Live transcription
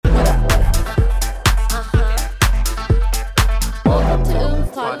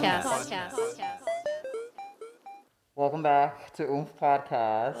welcome back to Oomph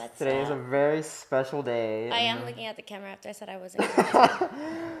Podcast. What's Today is a up? very special day. I am looking at the camera after I said I wasn't going to.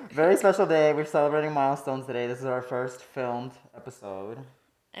 Very special day. We're celebrating milestones today. This is our first filmed episode.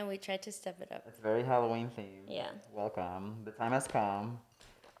 And we tried to step it up. It's very Halloween themed. Yeah. Welcome. The time has come.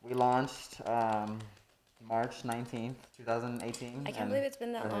 We launched March 19th, 2018. I can't believe it's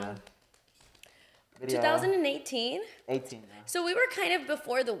been that long. Video. 2018? 18, yeah. So we were kind of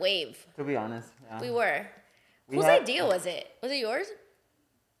before the wave. To be honest, yeah. We were. Whose idea was it? Was it yours?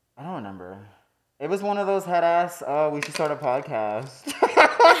 I don't remember. It was one of those head-ass, we should start a podcast.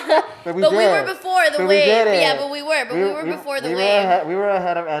 But we were before the wave. Yeah, but we were. But we were before the wave. We were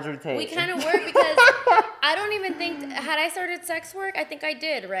ahead of Andrew Tate. We kind of were because I don't even think, had I started sex work, I think I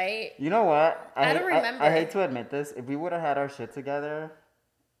did, right? You know what? I don't remember. I hate to admit this. If we would have had our shit together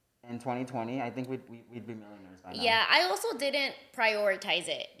in 2020, I think we'd be millionaires by now. Yeah, I also didn't prioritize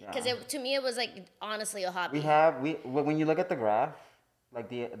it because to me it was like honestly a hobby. When you look at the graph, like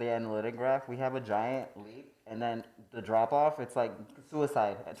the analytic graph, we have a giant leap, and then the drop off, it's like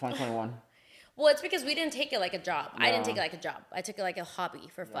suicide at 2021. Well, it's because we didn't take it like a job. Yeah. I didn't take it like a job. I took it like a hobby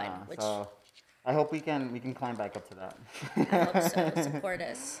for fun. Which so I hope we can climb back up to that. I hope so. Support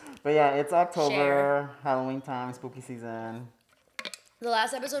us. But yeah, it's October, Share. Halloween time, spooky season. The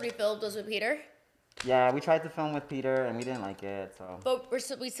last episode we filmed was with Peter. Yeah, we tried to film with Peter and we didn't like it, so. But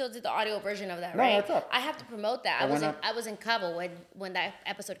we still did the audio version of that, No, right? it's up. I have to promote that. I was in Cabo when that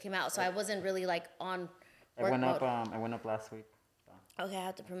episode came out, so I wasn't really like on work mode. It went up last week. So. Okay, I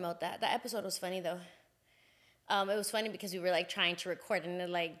have to promote that. That episode was funny though. It was funny because we were like trying to record and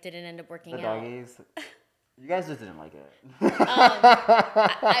it like didn't end up working The out. doggies. You guys just didn't like it.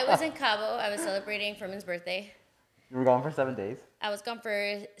 I was in Cabo. I was celebrating Furman's birthday. You were gone for 7 days? I was gone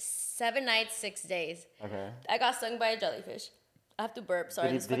for 7 nights, 6 days. Okay. I got stung by a jellyfish. I have to burp.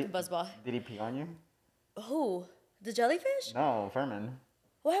 Sorry, this fucking buzzball. Did he pee on you? Who? The jellyfish? No, Furman.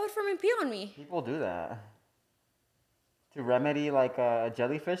 Why would Furman pee on me? People do that. To remedy like a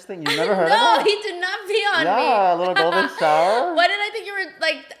jellyfish thing? You've never heard of No, it? he did not pee on me. Yeah, a little golden shower. Why did I think you were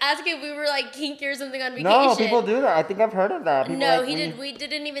like asking if we were like kinky or something on vacation? No, people do that. I think I've heard of that. People No, like, he did. We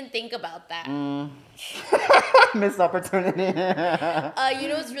didn't even think about that. Missed opportunity. You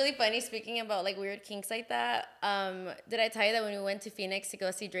know what's really funny? Speaking about like weird kinks like that, did I tell you that when we went to Phoenix to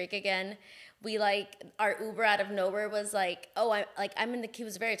go see Drake again, we like our Uber out of nowhere was like, oh, I'm in the. He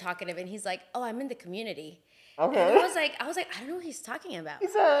was very talkative, and he's like, oh, I'm in the community. Okay. And I was like, I don't know what he's talking about. He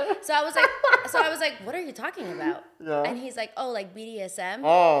said. So I was like, what are you talking about? Yeah. And he's like, oh, like BDSM.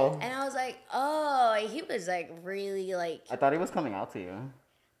 Oh. And I was like, oh, he was like really like. I thought he was coming out to you.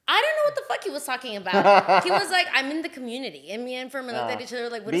 I don't know what the fuck he was talking about. He was like, I'm in the community. And me and Furman looked at each other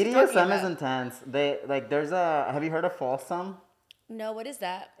like, what is he talking about? BDSM is intense. Have you heard of foursome? No, what is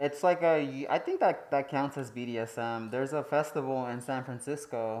that? It's like I think that counts as BDSM. There's a festival in San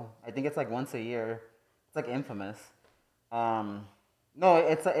Francisco. I think it's like once a year. It's like infamous. No,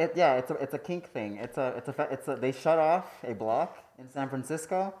 it's a kink thing. They shut off a block in San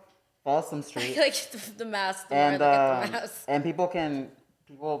Francisco, Folsom Street. Like the mask, the more I look at the mask. And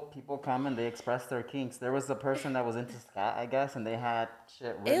people come and they express their kinks. There was a person that was into scat, I guess, and they had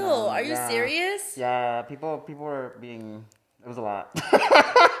shit written Ew, on. are you serious? Yeah, people were being. It was a lot.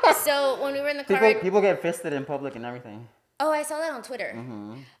 So when we were in the car, people get fisted in public and everything. Oh, I saw that on Twitter.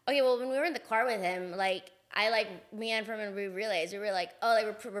 Mm-hmm. Okay, well, when we were in the car with him, like, me and Furman, we realized, we were like, oh,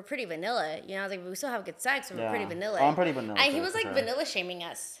 like, we're pretty vanilla. You know, I was like, we still have good sex, but we're pretty vanilla. Oh, I'm pretty vanilla. And he was, like, vanilla shaming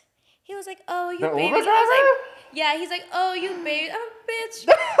us. He was like, oh, you the babies. Uber I was like, yeah, he's like, oh, you babies. Oh, bitch.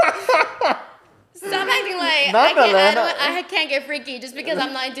 Stop acting like I can't get freaky just because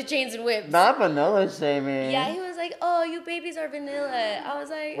I'm not into chains and whips. Not vanilla shaming. Yeah, he was like, oh, you babies are vanilla. I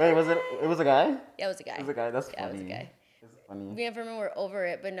was like, wait, it was a guy? Yeah, it was a guy. It was a guy. That's funny. Yeah, it was a guy. Funny. Me and Furman were over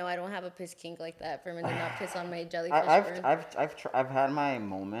it, but no, I don't have a piss kink like that. Furman did not piss on my jellyfish burn. I've had my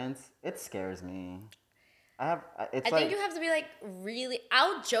moments. It scares me. I think you have to be like really.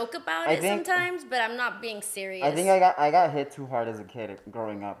 I'll joke about it sometimes, but I'm not being serious. I think I got hit too hard as a kid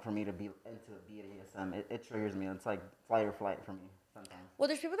growing up for me to be into BDSM. It triggers me. It's like flight or flight for me sometimes. Well,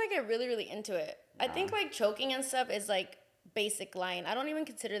 there's people that get really, really into it. Yeah. I think like choking and stuff is like basic line. I don't even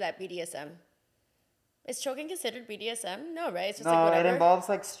consider that BDSM. Is choking considered BDSM? No, right? It's just like whatever. It involves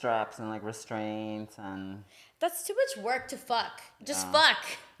like straps and like restraints and. That's too much work to fuck. Just fuck.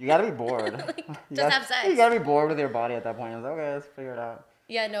 You gotta be bored. Have sex. You gotta be bored with your body at that point. It's like, okay, let's figure it out.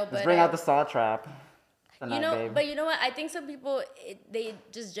 Yeah, no, but let's bring out the saw trap. But you know what? I think some people they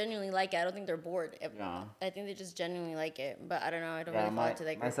just genuinely like it. I don't think they're bored. Yeah. I think they just genuinely like it. But I don't know. I don't really fall into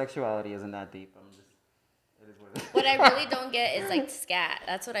that group. My sexuality isn't that deep. It is what it is. What I really don't get is like scat.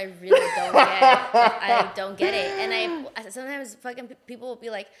 That's what I really don't get. I don't get it. And I sometimes fucking people will be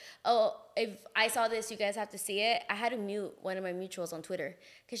like, "Oh, if I saw this, you guys have to see it." I had to mute one of my mutuals on Twitter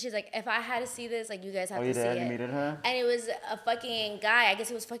because she's like, "If I had to see this, like you guys have Oh, to you see did? You it." muted her? And it was a fucking guy. I guess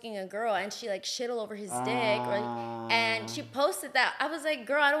he was fucking a girl, and she like shit all over his dick, and she posted that. I was like,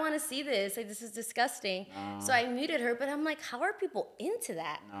 "Girl, I don't want to see this. Like this is disgusting." So I muted her, but I'm like, "How are people into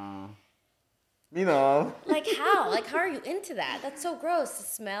that?" No. You know. Like how? Like how are you into that? That's so gross. The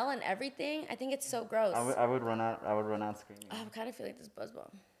smell and everything. I think it's so gross. I would run out. I would run out screaming. I kind of feel like this buzzball.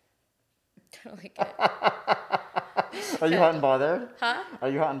 I don't like it. Are you hot and bothered? Huh? Are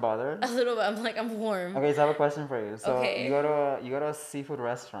you hot and bothered? A little bit. I'm like I'm warm. Okay, so I have a question for you. So Okay. you go to a seafood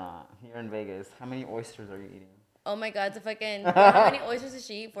restaurant here in Vegas. How many oysters are you eating? Oh my god, the fucking. How many oysters did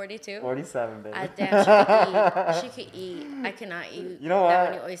she eat? 42? 47, baby. Damn, she could eat. She could eat. I cannot eat You know that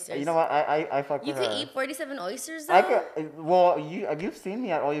what? many oysters. You know what? I fuck You with her. could eat 47 oysters though? I could. Well, you've seen me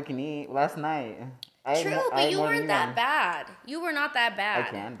at All You Can Eat last night. True, but you weren't that bad. You were not that bad. I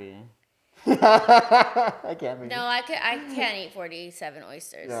can be. I can be. No, I can't eat 47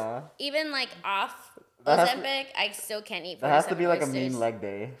 oysters. Yeah. Even like off That has to- Ozempic, I still can't eat 47 That has to be like oysters. a mean leg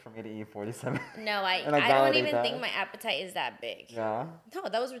day for me to eat 47. No, And I don't validate even that. think my appetite is that big. Yeah. No,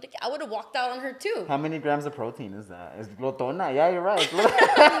 that was ridiculous. I would have walked out on her too. How many grams of protein is that? It's glotona. Yeah, you're right.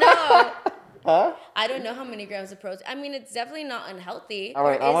 No. Huh? I don't know how many grams of protein. I mean, it's definitely not unhealthy. All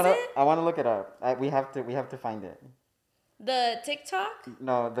right, Or is it? I wanna look it up. We have to find it. The TikTok?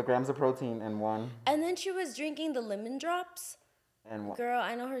 No, the grams of protein in one And then she was drinking the lemon drops. and one. Girl,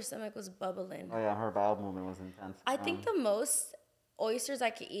 I know her stomach was bubbling. Oh yeah, her bowel movement was intense. I think the most oysters I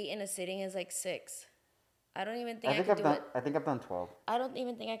could eat in a sitting is like 6. I don't even think I could do it. I think I've done 12. I don't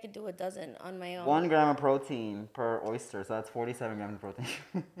even think I could do a dozen on my own. 1 gram of protein per oyster, so that's 47 grams of protein.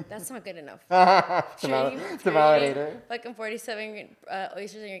 That's not good enough. to validate it. Fucking 47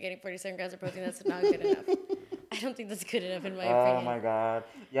 oysters and you're getting 47 grams of protein. That's not good enough. I don't think that's good enough in my opinion. Oh my god.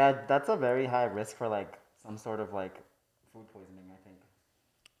 Yeah, that's a very high risk for like some sort of like food poisoning, I think.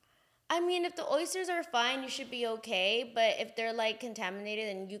 I mean, if the oysters are fine, you should be okay. But if they're like contaminated,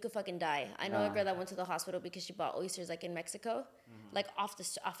 then you could fucking die. I know a girl that went to the hospital because she bought oysters like in Mexico, like off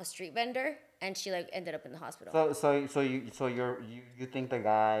a street vendor, and she like ended up in the hospital. So you think the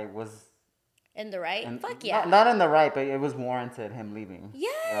guy was In the right? in, Fuck yeah. not in the right, but it was warranted him leaving.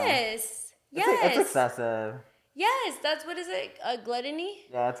 Yes. Yeah. Yes. It's excessive. Yes. That's what is it? Gluttony?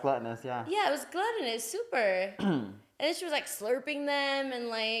 Yeah, it's gluttonous. Yeah. Yeah, it was gluttonous. Super. And then she was like slurping them and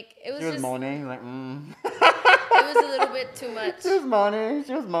like it was She was just moaning like. it was a little bit too much. She was moaning.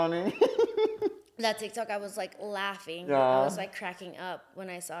 She was moaning. That TikTok, I was like laughing. Yeah. I was like cracking up when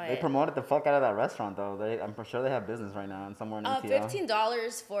I saw They it. promoted the fuck out of that restaurant though. I'm sure they have business right now and somewhere in ATL.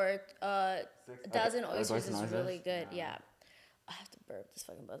 $15 for a dozen Okay, oysters dozen is oysters? really good. Yeah. I have to burp this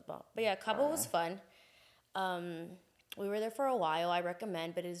fucking buzzball. But yeah, Cabo was fun. We were there for a while. I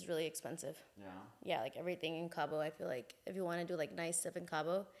recommend, but it is really expensive. Yeah. Yeah, like everything in Cabo, I feel like if you want to do like nice stuff in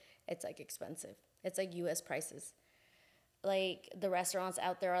Cabo, it's like expensive. It's like US prices. Like the restaurants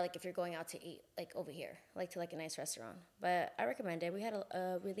out there are like if you're going out to eat, like over here, like to like a nice restaurant. But I recommend it. We had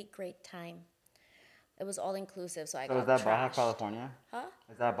a really great time. It was all inclusive, so I So got is that Baja, trashed. California? Huh?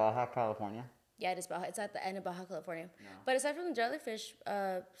 Is that Baja, California? Yeah, it is Baja. It's at the end of Baja California. But aside from the jellyfish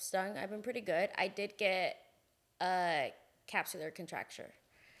stung, I've been pretty good. I did get a capsular contracture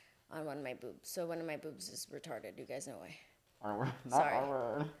on one of my boobs. So one of my boobs is retarded. You guys know why. Our word, not Sorry. our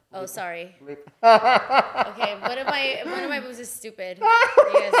word. Oh, sorry. Bleep. Okay, one of my boobs is stupid.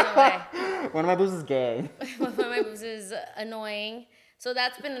 You guys know why. One of my boobs is gay. One of my boobs is annoying. So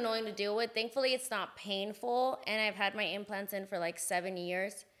that's been annoying to deal with. Thankfully, it's not painful, and I've had my implants in for like 7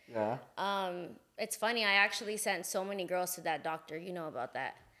 years. Yeah. It's funny. I actually sent so many girls to that doctor. You know about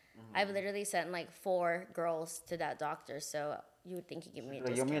that. I've literally sent like 4 girls to that doctor. So you would think he'd give me a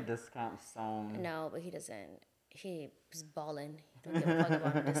Like, discount. give me a discount, so. No, but he doesn't. He's balling. He don't give a fuck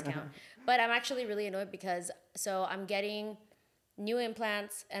about a discount. But I'm actually really annoyed because so I'm getting new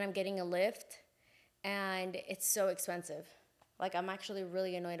implants and I'm getting a lift, and it's so expensive. Like I'm actually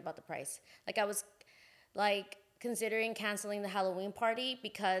really annoyed about the price. Like I was like considering canceling the Halloween party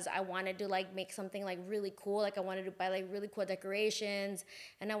because I wanted to like make something like really cool. Like I wanted to buy like really cool decorations,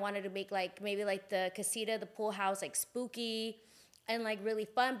 and I wanted to make like maybe like the casita, the pool house, like spooky and like really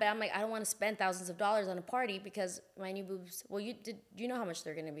fun. But I'm like, I don't want to spend thousands of dollars on a party because my new boobs. Well, you know how much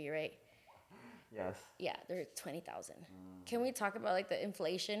they're gonna be, right? Yes. Yeah, they're 20,000. Can we talk about like the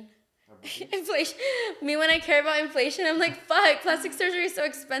inflation? Inflation. Me, when I care about inflation, I'm like, fuck, plastic surgery is so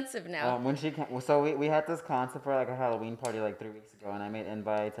expensive now. When she so we had this concert for like a Halloween party like 3 weeks ago, and I made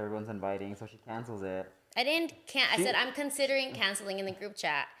invites. Everyone's inviting, so she cancels it. I She said, I'm considering canceling in the group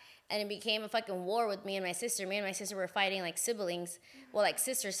chat. And it became a fucking war with me and my sister. Me and my sister were fighting like siblings. Well, like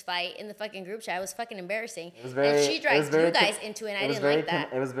sisters fight in the fucking group chat. It was fucking embarrassing. it was And very she it was dragged very you Kim, guys into it, and it I was didn't very like Kim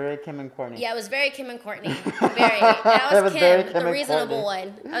that. it was very Kim and Courtney. Yeah, it was very Kim and Courtney. Very. And I It was was very Kim, Kim the and reasonable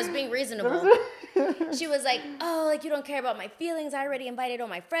Courtney. one. I was being reasonable. She was like, "Oh, like you don't care about my feelings. I already invited all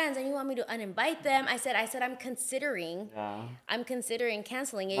my friends, and you want me to uninvite them." I said, I'm considering. Yeah. I'm considering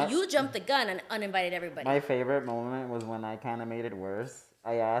canceling it. My, You jumped the gun and uninvited everybody. my favorite moment was when I kind of made it worse.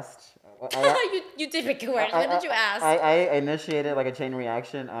 I asked. You did make it worse. What did you ask? I initiated like a chain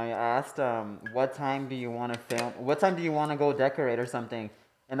reaction. I asked, what time do you want to film? What time do you want to go decorate or something?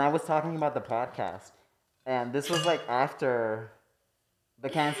 And I was talking about the podcast, and this was like after the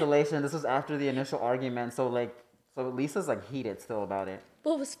cancellation. This was after the initial argument. So Lisa's like heated still about it.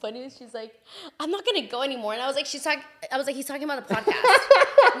 What was funny is she's like, "I'm not gonna go anymore," and I was like, he's talking about the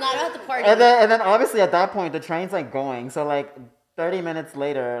podcast, not about the party. And then obviously at that point the train's like going. So like 30 minutes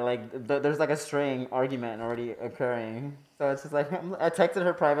later, like there's like a string argument already occurring. So it's just like I texted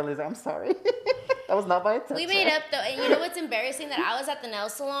her privately. Like, I'm sorry, that was not my intention. We made up though, and you know what's embarrassing? That I was at the nail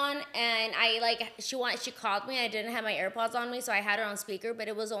salon, and I like she called me. I didn't have my AirPods on me, so I had her on speaker. But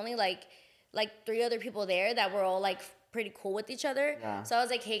it was only like 3 other people there that were all like pretty cool with each other. Yeah. So I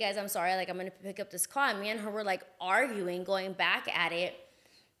was like, "Hey guys, I'm sorry. Like I'm gonna pick up this call." And me and her were like arguing, going back at it,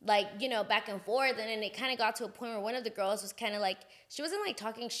 like back and forth. And then it kind of got to a point where one of the girls was kind of like, she wasn't like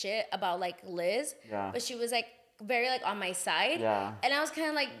talking shit about like Liz, Yeah. but she was like very like on my side. Yeah. And I was kind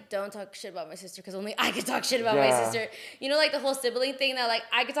of like, don't talk shit about my sister because only I can talk shit about my Yeah. sister. Like the whole sibling thing that like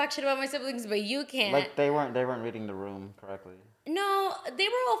I could talk shit about my siblings, but you can't. Like they weren't reading the room correctly. No, they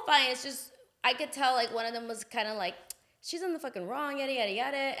were all fine. It's just I could tell like one of them was kind of like, she's on the fucking wrong, yada yada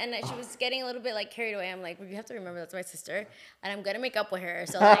yada, and she was getting a little bit like carried away. I'm like, well, you have to remember that's my sister, and I'm gonna make up with her.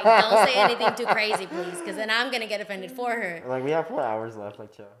 So like, don't say anything too crazy, please, because then I'm gonna get offended for her. Like we have 4 hours left.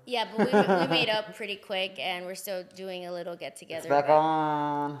 Like chill. Yeah, but we made up pretty quick, and we're still doing a little get together. It's back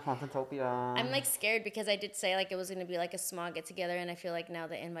on Hauntantopia. I'm like scared because I did say like it was gonna be like a small get together, and I feel like now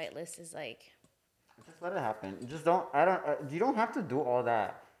the invite list is like. Just let it happen. Just don't. I don't. You don't have to do all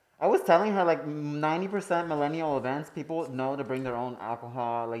that. I was telling her like 90% millennial events, people know to bring their own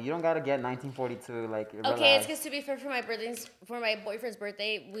alcohol. Like you don't gotta get 1942. Like relax. Okay, it's because to be fair, for my boyfriend's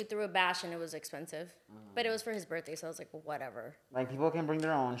birthday, we threw a bash and it was expensive, but it was for his birthday, so I was like, well, whatever. Like people can bring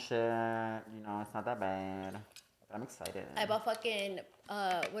their own shit. It's not that bad. But I'm excited. I bought fucking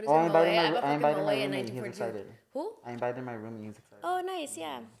what is Oh, it? I invited my Moe in roommate. He's 1942. excited. Who? I invited my roomie. He's excited. Oh, nice.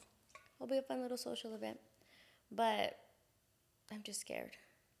 Yeah, it'll be a fun little social event, but I'm just scared.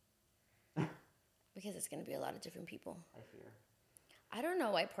 Because it's going to be a lot of different people. I fear. I don't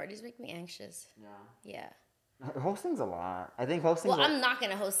know why parties make me anxious. Yeah. Yeah. Hosting's a lot. I think hosting. Well, I'm not going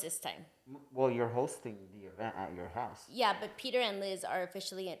to host this time. Well, you're hosting the event at your house. Yeah, but Peter and Liz are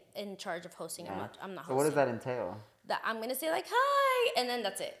officially in charge of hosting. Yeah. I'm not So hosting. what does that entail? That I'm going to say like, hi, and then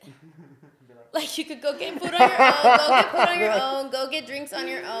that's it. Like you could go get food on your own, go get food on your own, go get drinks on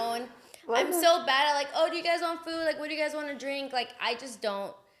your own. I'm so bad at like, oh, do you guys want food? Like, what do you guys want to drink? Like, I just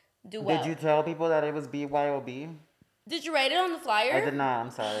don't do well. Did you tell people that it was BYOB? Did you write it on the flyer? I did not. I'm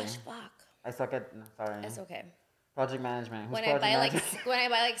sorry. Fuck. I suck at. Sorry. It's okay. Project management. Who's When project I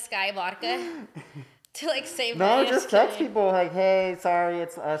buy like Sky vodka to like save money. No, just text people like, hey, sorry,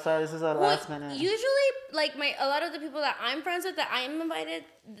 it's sorry, this is a last minute. Usually, like a lot of the people that I'm friends with that I'm invited,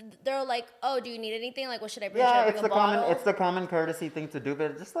 they're like, oh, do you need anything? Like, what should I bring? Yeah, should I it's bring the common courtesy thing to do,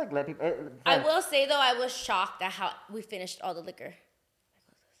 but just like let people. I will say though, I was shocked at how we finished all the liquor.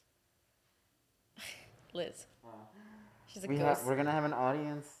 Liz. She's a ghost. We're gonna have an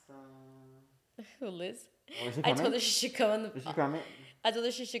audience. Who, Liz? Oh, is she I coming? told her she should come on the. Is she coming? I told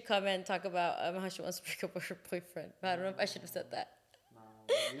her she should come and talk about how she wants to break up with her boyfriend. But I don't know if I should have said that.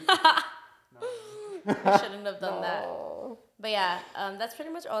 No. I shouldn't have done that. But yeah, that's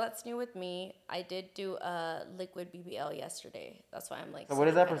pretty much all that's new with me. I did do a liquid BBL yesterday. That's why I'm like. So what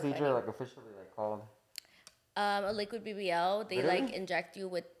is that procedure like officially like called? A liquid BBL. They Really? like inject you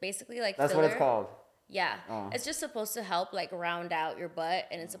with basically like. That's filler. what it's called. Yeah, Oh. it's just supposed to help like round out your butt,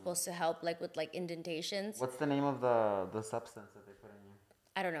 and it's supposed to help like with like indentations. What's the name of the substance that they put in you?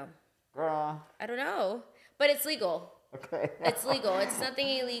 I don't know. Girl. I don't know, but it's legal. Okay. It's legal. It's nothing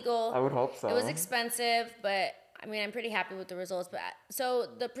illegal. I would hope so. It was expensive, but I mean, I'm pretty happy with the results. But so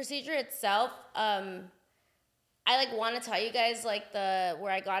the procedure itself, I like want to tell you guys like the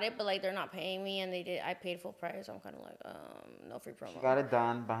where I got it, but like they're not paying me, and I paid full price. So I'm kind of like, no free She promo. got it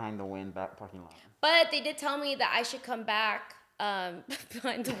done behind the Wind back parking lot. But they did tell me that I should come back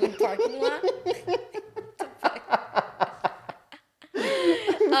behind the Wind parking lot.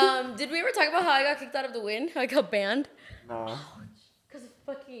 Did we ever talk about how I got kicked out of the Wind? How I got banned? No. Because of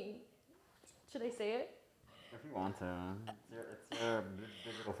fucking. Should I say it? If you want to, it's your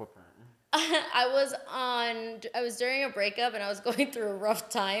digital footprint. I was during a breakup and I was going through a rough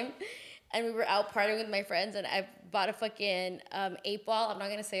time, and we were out partying with my friends, and I bought a fucking 8 ball. I'm not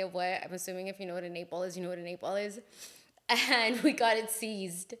gonna say what. I'm assuming if you know what an 8 ball is, you know what an 8 ball is. And we got it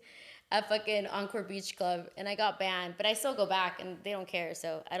seized at fucking Encore Beach Club, and I got banned. But I still go back, and they don't care,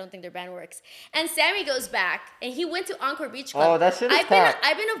 so I don't think their ban works. And Sammy goes back, and he went to Encore Beach Club. Oh, that shit is cap.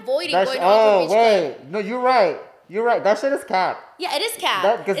 I've been avoiding going to Encore Beach Club. No, you're right. You're right. That shit is cap. Yeah, it is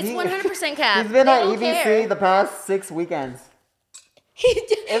cap. It's 100% cap. He's been They at don't EBC care. the past 6 weekends. You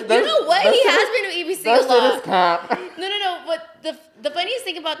know what? He has been to EBC a lot. That shit is cap. No. But the funniest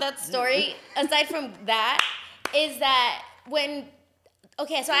thing about that story, aside from that, is that when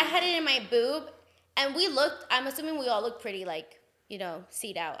so I had it in my boob, and we looked. I'm assuming we all looked pretty like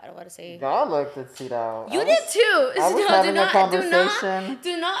seat out. I don't want to say. Y'all looked at seat out. You did too. I was having a conversation.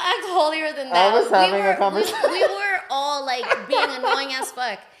 Do not act holier than that. I was having a conversation. We were all like being annoying as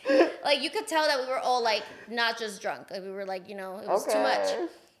fuck. Like you could tell that we were all like not just drunk. Like we were like it was too much.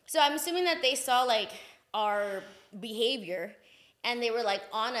 So I'm assuming that they saw like our behavior, and they were like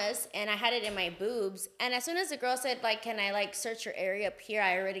on us, and I had it in my boobs. And as soon as the girl said like, "Can I like search your area up here?"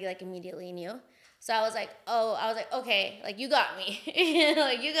 I already like immediately knew. So I was like, okay, like you got me,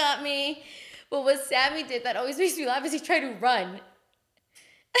 like you got me. But what Sammy did that always makes me laugh is he tried to run.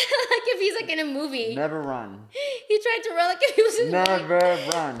 Like if he's like in a movie. Never run. He tried to run like if he was in a movie. Never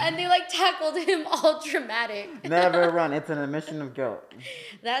run. And they like tackled him all dramatic. Never run. It's an admission of guilt.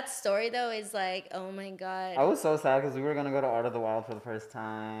 That story though is like, oh my god. I was so sad because we were gonna go to Art of the Wild for the first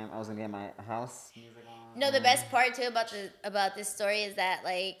time. I was gonna get my house music on. No, the best part too about this story is that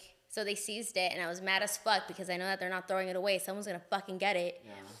like, so they seized it, and I was mad as fuck because I know that they're not throwing it away. Someone's gonna fucking get it.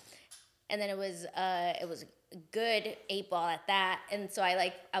 Yeah. And then it was a good 8 ball at that. And so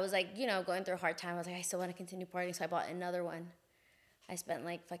I was like, going through a hard time. I was like, I still want to continue partying, so I bought another one. I spent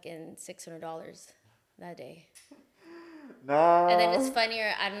like fucking $600 that day. No. And then it's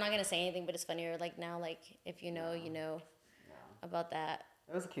funnier. I'm not gonna say anything, but it's funnier. Like now, like if you know, about that.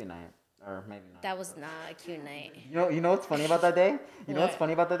 It was a cute night, or maybe not. That was not a cute night. You know what's funny about that day? What? What's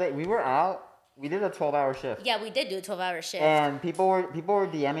funny about that day? We were out. We did a 12-hour shift. Yeah, we did do a 12-hour shift. And people were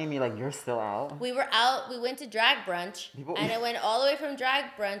DMing me like, "You're still out." We were out. We went to drag brunch, and it went all the way from drag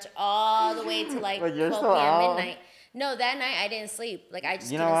brunch all the way to like 12 p.m. midnight. No, that night I didn't sleep. Like I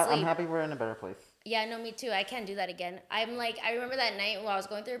just You know what? sleep. I'm happy we're in a better place. Yeah, no, me too. I can't do that again. I'm like, I remember that night while I was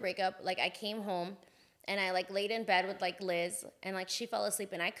going through a breakup. Like I came home, and I like laid in bed with like Liz, and like she fell asleep,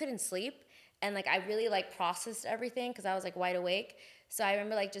 and I couldn't sleep, and like I really like processed everything because I was like wide awake. So I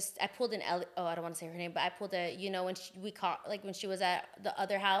remember like I pulled an I don't want to say her name, but I pulled we caught like when she was at the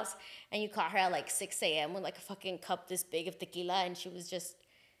other house, and you caught her at like 6 a.m. with like a fucking cup this big of tequila, and she was just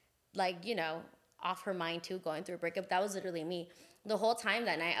like off her mind too, going through a breakup. That was literally me. The whole time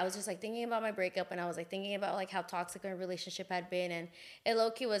that night, I was just like thinking about my breakup, and I was like thinking about like how toxic my relationship had been, and it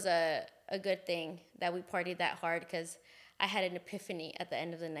low-key was a good thing that we partied that hard because I had an epiphany at the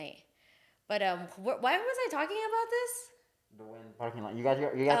end of the night. But why was I talking about this? The Wind parking lot. You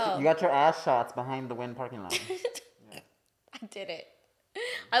got your ass shots behind the Wind parking lot. Yeah. I did it.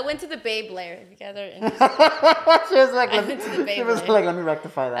 I went to the Babe Lair. If you guys are interested. She was like, let me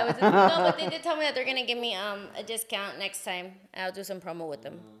rectify that. No, but they did tell me that they're gonna give me a discount next time. I'll do some promo with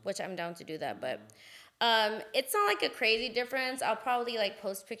them, which I'm down to do that. But it's not like a crazy difference. I'll probably like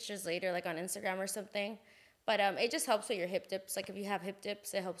post pictures later, like on Instagram or something. But it just helps with your hip dips. Like if you have hip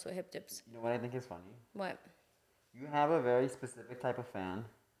dips, it helps with hip dips. You know what I think is funny? What? You have a very specific type of fan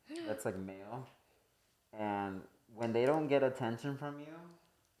that's like male, and when they don't get attention from you,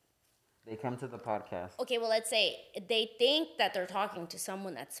 they come to the podcast. Okay, well, let's say they think that they're talking to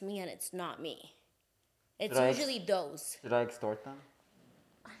someone that's me, and it's not me. It's usually those. Should I extort them?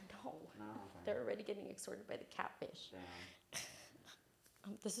 No. Okay. They're already getting extorted by the catfish.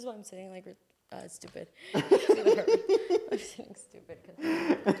 Damn. This is why I'm sitting like stupid. I'm sitting stupid.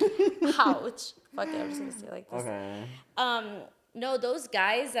 Ouch. Fuck it, I'm just gonna say like this. Okay. No, those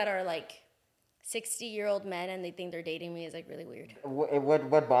guys that are like 60-year-old men and they think they're dating me is like really weird.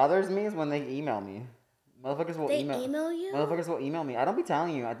 What bothers me is when they email me. Motherfuckers will email you? Motherfuckers will email me. I don't be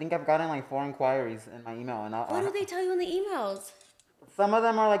telling you. I think I've gotten like 4 inquiries in my email, and What do they tell you in the emails? Some of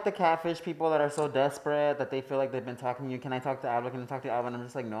them are like the catfish people that are so desperate that they feel like they've been talking to you. Can I talk to Alba? Can I talk to Alba? And I'm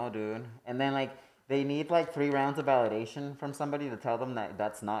just like, no, dude. And then like they need like 3 rounds of validation from somebody to tell them that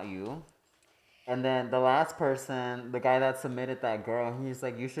that's not you. And then the last person, the guy that submitted that girl, he's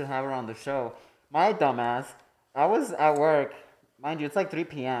like, you should have her on the show. My dumbass, I was at work, mind you, it's like 3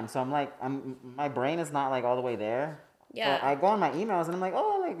 p.m. So I'm like, my brain is not like all the way there. So Yeah. I go on my emails and I'm like,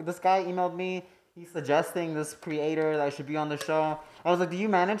 oh, like this guy emailed me. He's suggesting this creator that I should be on the show. I was like, do you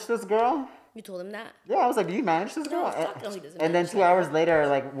manage this girl? You told him that? Yeah, I was like, do you manage this girl? No, fuck no, he doesn't And then manage 2 hours that. later,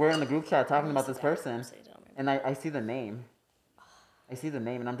 like we're in the group chat I talking want to about see this that. person, So you don't remember. and I see the name. I see the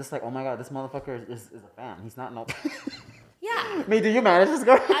name, and I'm just like, oh my god, this motherfucker is a fan. He's not no. Yeah. Me, do you manage this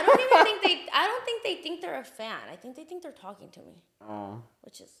girl? I don't even think they. I don't think they think they're a fan. I think they think they're talking to me. Oh.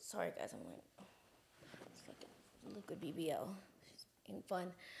 Which is sorry, guys. I'm like, it's fucking liquid BBL. She's being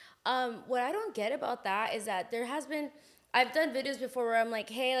fun. What I don't get about that is that there has been. I've done videos before where I'm like,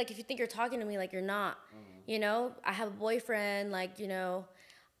 hey, like if you think you're talking to me, like you're not. You know, I have a boyfriend. Like you know,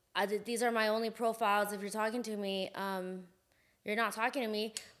 these are my only profiles. If you're talking to me, you're not talking to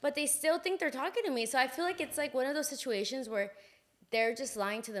me, but they still think they're talking to me. So I feel like it's like one of those situations where they're just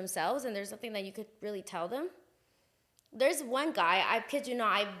lying to themselves and there's nothing that you could really tell them. There's one guy, I kid you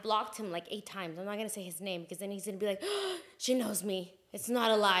not, I blocked him like 8 times. I'm not going to say his name because then he's going to be like, oh, she knows me. It's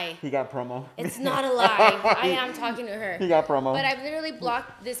not a lie. He got promo. It's not a lie. I am talking to her. He got promo. But I've literally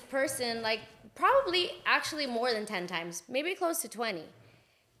blocked this person like probably actually more than 10 times, maybe close to 20.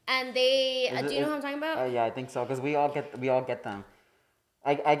 And they, do you know what I'm talking about? Yeah, I think so, cause we all get them.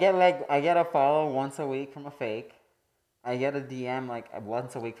 I get a follow once a week from a fake. I get a DM like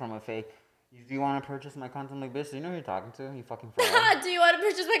once a week from a fake. Do you want to purchase my content? Like, bitch, do you know who you're talking to? You fucking fraud. Do you want to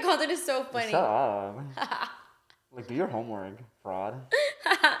purchase my content? It's so funny. Shut up. Like, do your homework, fraud.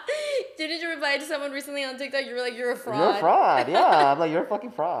 Didn't you reply to someone recently on TikTok? You were like, you're a fraud. You're a fraud, yeah. I'm like, you're a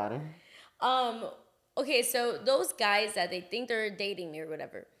fucking fraud. Okay, so those guys that they think they're dating me or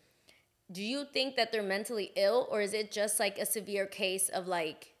whatever, do you think that they're mentally ill or is it just like a severe case of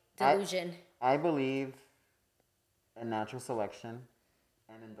like delusion? I believe in natural selection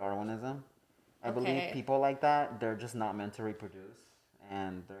and in Darwinism. I believe people like that, they're just not meant to reproduce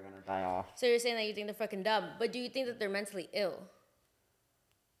and they're going to die off. So you're saying that you think they're fucking dumb, but do you think that they're mentally ill?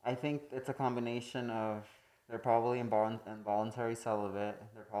 I think it's a combination of they're probably involuntary celibate.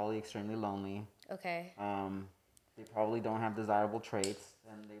 They're probably extremely lonely. Okay. They probably don't have desirable traits,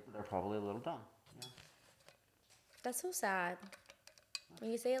 and they're probably a little dumb. Yeah. That's so sad. When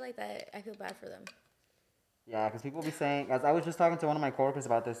you say it like that, I feel bad for them. Yeah, because people be saying, as I was just talking to one of my coworkers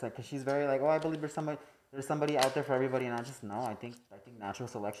about this, like, because she's very like, oh, I believe there's somebody out there for everybody, and I just know, I think natural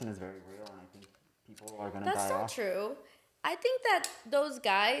selection is very real, and I think people are gonna die off. That's not true. I think that those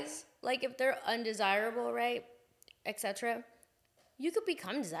guys, like if they're undesirable, right, etc., you could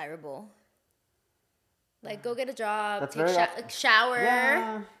become desirable. Like go get a job, shower,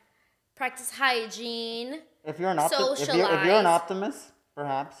 yeah. practice hygiene. If you're an socialize. if you're an optimist,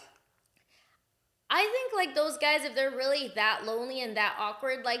 perhaps. I think like those guys, if they're really that lonely and that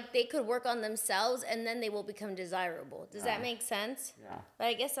awkward, like they could work on themselves and then they will become desirable. Does that make sense? Yeah. But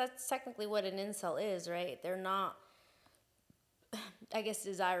I guess that's technically what an incel is, right? They're not, I guess,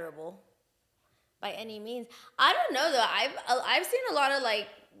 desirable by any means. I don't know though. I've seen a lot of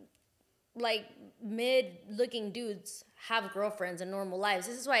like mid-looking dudes have girlfriends and normal lives.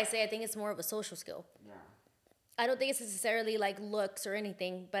 This is why I say I think it's more of a social skill. Yeah. I don't think it's necessarily like looks or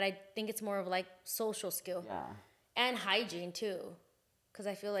anything, but I think it's more of like social skill. Yeah. And hygiene too, because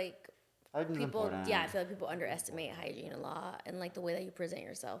I feel like people underestimate hygiene a lot and like the way that you present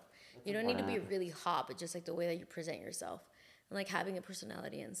yourself. You don't need to be really hot, but just like the way that you present yourself and like having a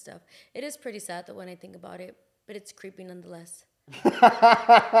personality and stuff. It is pretty sad though when I think about it, but it's creepy nonetheless.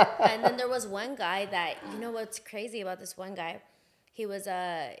 And then there was one guy that, you know what's crazy about this one guy?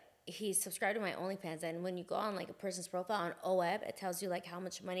 He subscribed to my OnlyFans, and when you go on like a person's profile on OWeb, it tells you like how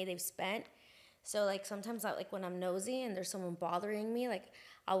much money they've spent. So like sometimes like when I'm nosy and there's someone bothering me, like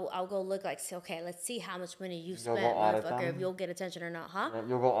I'll go look like, say, okay, let's see how much money you spent, motherfucker, if you'll get attention or not, huh?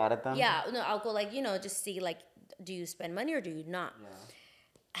 You'll go audit them? Yeah, no, I'll go like, just see like, do you spend money or do you not?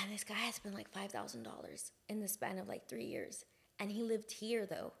 Yeah. And this guy has spent like $5,000 in the span of like 3 years. And he lived here,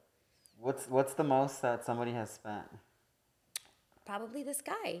 though. What's the most that somebody has spent? Probably this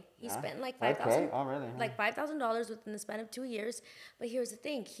guy. He spent like $5,000. Okay. Oh, really? Like $5,000 within the span of 2 years. But here's the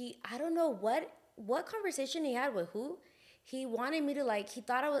thing: I don't know what conversation he had with who. He wanted me to like. He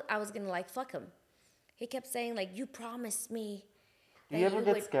thought I was gonna like fuck him. He kept saying like, "You promised me." Do you ever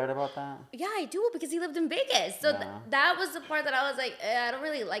get scared about that? Yeah, I do, because he lived in Vegas. So that was the part that I was like, I don't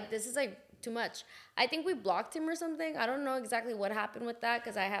really like. This is like too much. I think we blocked him or something. I don't know exactly what happened with that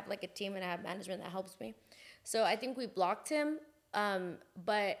because I have like a team and I have management that helps me. So I think we blocked him.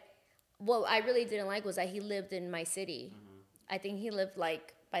 But what I really didn't like was that he lived in my city. I think he lived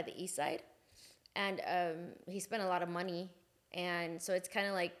like by the east side, and he spent a lot of money. And so it's kind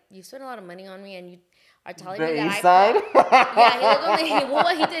of like you spent a lot of money on me, and you are telling me The that east side? yeah, he lived on the well,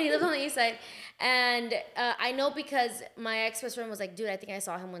 what he did, he lived on the east side, and I know because my ex best friend was like, dude, I think I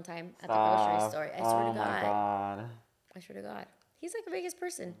saw him one time at the grocery Stop. store. I swear Oh to my God, god. I swear to God, he's like a Vegas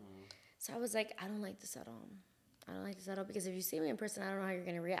person. So I was like, I don't like this at all. I don't like this at all because if you see me in person, I don't know how you're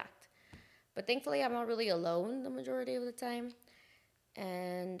gonna react. But thankfully, I'm not really alone the majority of the time,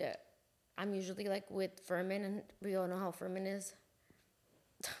 and I'm usually like with Furman, and we all know how Furman is.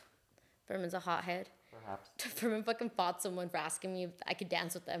 Furman's a hothead. Perhaps. Furman fucking fought someone for asking me if I could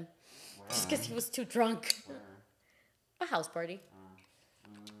dance with them. Where? Just because he was too drunk. Where? A house party.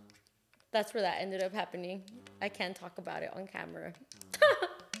 That's where that ended up happening. I can't talk about it on camera.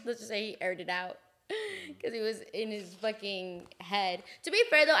 Let's just say he aired it out. Because he was in his fucking head. To be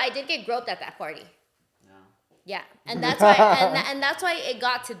fair, though, I did get groped at that party. Yeah. Yeah. And that's why and that's why it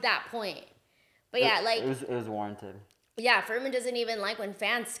got to that point. But yeah, like... It was warranted. Yeah, Furman doesn't even like when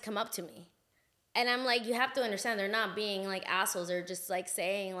fans come up to me. And I'm like, you have to understand, they're not being like assholes. They're just like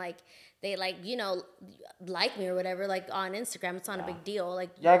saying like they like, you know, like me or whatever, like on Instagram. It's not a big deal. Like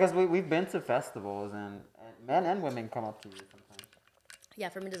Yeah, because we've been to festivals and men and women come up to you sometimes. yeah,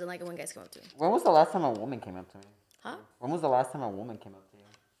 Furman doesn't like it when guys come up to me. When was the last time a woman came up to me? Huh? When was the last time a woman came up to you?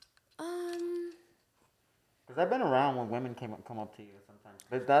 Because I've been around when women come up to you sometimes.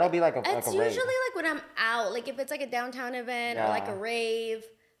 But that'll be like a It's like a usually rave. like when I'm out, like if it's like a downtown event or like a rave.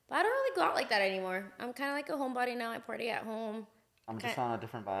 But I don't really go out like that anymore. I'm kind of like a homebody now. I party at home. I'm just on a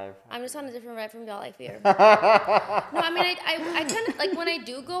different vibe. I'm just on a different vibe from y'all, I fear. No, I mean, I kind of, like, when I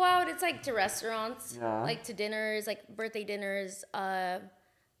do go out, it's, like, to restaurants. Yeah. Like, to dinners, like, birthday dinners.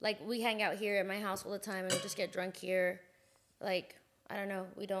 Like, we hang out here at my house all the time, and we just get drunk here. Like, I don't know.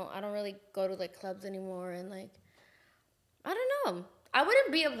 I don't really go to, like, clubs anymore, and, like, I don't know. I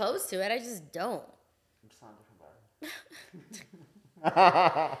wouldn't be opposed to it. I just don't. I'm just on a different vibe.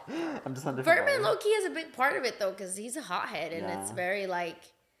 I'm just on a different Furman vibe. low-key is a big part of it, though, because he's a hothead, and it's Yeah. very, like...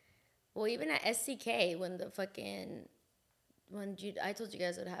 Well, even at STK, I told you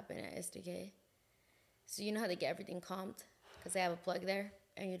guys what happened at STK. So you know how they get everything comped? Because they have a plug there,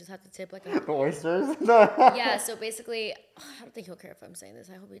 and you just have to tip like a... The oysters? Yeah, so basically, I don't think he'll care if I'm saying this.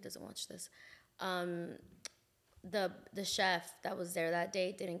 I hope he doesn't watch this. The chef that was there that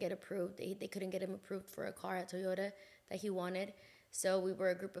day didn't get approved. They couldn't get him approved for a car at Toyota that he wanted. So we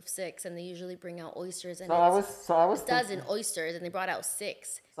were a group of 6, and they usually bring out oysters. And So I was a dozen oysters, and they brought out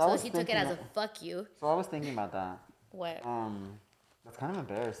 6. So I So was he took it thinking as a that- fuck you. So I was thinking about that. What? That's kind of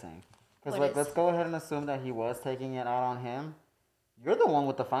embarrassing. Because, What like, is? let's go ahead and assume that he was taking it out on him. You're the one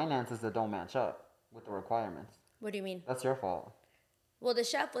with the finances that don't match up with the requirements. What do you mean? That's your fault. Well, the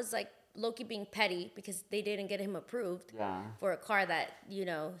chef was like Loki being petty because they didn't get him approved Yeah. for a car that, you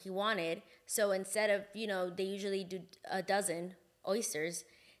know, he wanted. So instead of, you know, they usually do a dozen oysters,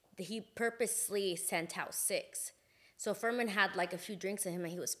 he purposely sent out 6. So Furman had like a few drinks in him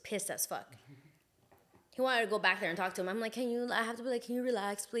and he was pissed as fuck. He wanted to go back there and talk to him. I'm like, I have to be like, can you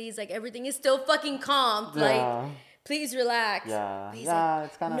relax, please? Like, everything is still fucking calm. Yeah. Like, please relax. Yeah. But he's Yeah, like,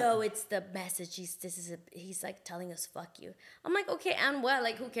 it's kinda- no, it's the message. He's like telling us, fuck you. I'm like, okay, and what?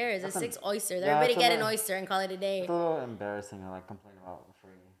 Like, who cares? It's 6 oysters. yeah, Everybody it's a get an little- oyster and call it a day. It's a little embarrassing to, like, complain about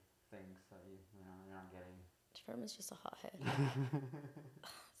free things that you're not getting. Furman's just a hothead.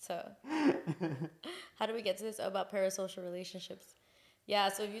 So, how do we get to this? Oh, about parasocial relationships. Yeah,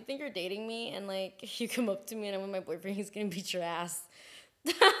 so if you think you're dating me and, like, you come up to me and I'm with my boyfriend, he's gonna beat your ass.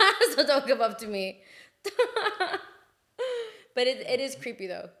 So don't come up to me. But it is creepy,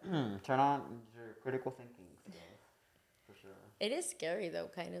 though. Turn on your critical thinking skills, for sure. It is scary, though,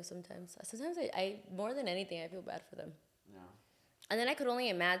 kind of, sometimes. Sometimes I more than anything, I feel bad for them. Yeah. And then I could only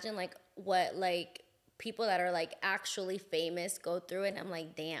imagine, like, what, like, people that are, like, actually famous go through it. And I'm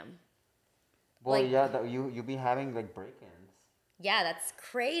like, damn. Well, Like- yeah, you be having, like, break-ins. Yeah, that's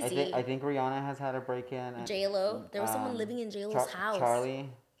crazy. I think Rihanna has had a break-in. And, J-Lo. There was someone living in J-Lo's house. Charlie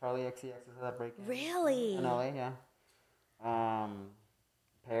XCX has had a break-in. Really? In LA, yeah.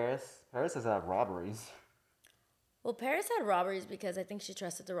 Paris has had robberies. Well, Paris had robberies because I think she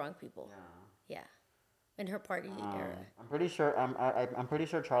trusted the wrong people. Yeah. Yeah. In her party era. I'm pretty sure. I'm pretty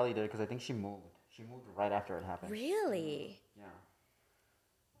sure Charlie did because I think she moved. She moved right after it happened. Really? Yeah.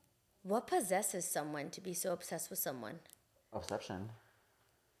 What possesses someone to be so obsessed with someone? Obsession.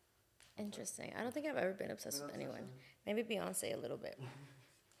 Interesting. I don't think I've ever been obsessed with anyone. Maybe Beyonce a little bit.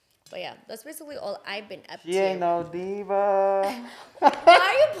 But yeah, that's basically all I've been up She to. ain't no diva. Why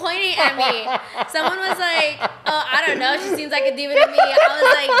are you pointing at me? Someone was like, "Oh, I don't know. She seems like a diva to me." I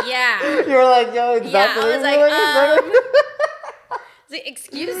was like, "Yeah." You were like, yo, Yeah, exactly. I was You were exactly. I was like,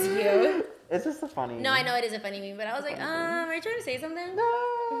 "Excuse you." It's just a funny. No, I know it is a funny meme, but I was It's a like, funny meme. "Are you trying to say something?" No.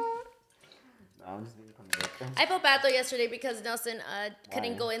 No, I'm just being comedic. I felt bad though yesterday because Nelson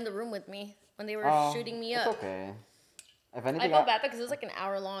couldn't Why? go in the room with me when they were Oh, shooting me it's up. okay. If I anything, felt bad though because it was like an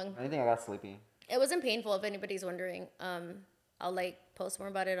hour long. if anything, I got sleepy. It wasn't painful if anybody's wondering. I'll like post more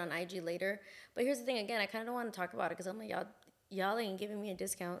about it on IG later. But here's the thing again, I kind of don't want to talk about it because I'm like y'all ain't giving me a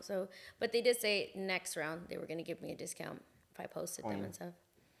discount. So, but they did say next round they were gonna give me a discount if I posted them and stuff.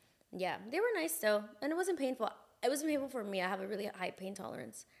 Yeah, they were nice though, and it wasn't painful. It wasn't painful for me. I have a really high pain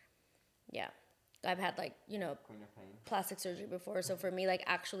tolerance. Yeah, I've had like Queen of pain. plastic surgery before, so for me like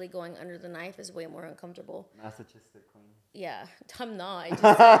actually going under the knife is way more uncomfortable. Massachusetts queen. Yeah, I'm not.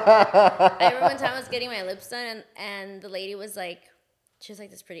 I remember one time I was getting my lips done, and the lady was like, she was like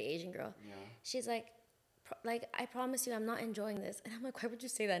this pretty Asian girl. Yeah. She's like, I promise you, I'm not enjoying this. And I'm like, why would you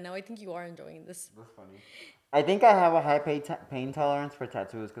say that? Now I think you are enjoying this. That's funny. I think I have a high pain tolerance for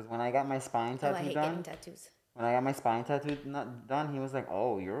tattoos because when I got my spine Oh, I tattoo hate done, getting tattoos. when I got my spine tattoo done, he was like,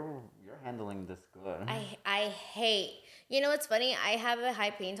 "Oh, you're handling this good." I hate. You know what's funny? I have a high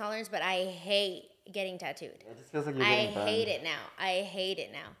pain tolerance, but I hate getting tattooed. It just feels like you're I getting burned. hate it now. I hate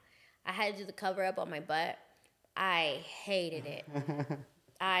it now. I had to do the cover up on my butt. I hated it.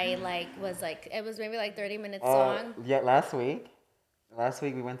 I it was maybe like 30 minutes long. Yeah, last week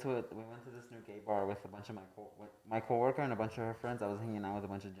we went to this new gay bar with a bunch of my coworker and a bunch of her friends. I was hanging out with a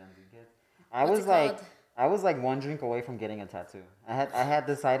bunch of Gen Z kids. What's it called? I was like one drink away from getting a tattoo. I had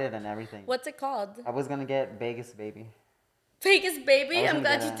decided and everything. What's it called? I was gonna get Vegas baby. Vegas baby. I was I'm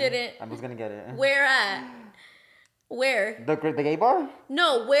gonna glad get you it. didn't. I was gonna get it. Where at? Where? The gay bar?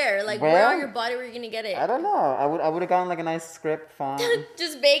 No, where? Like where Where? on your body were you gonna get it? I don't know. I would have gotten like a nice script font.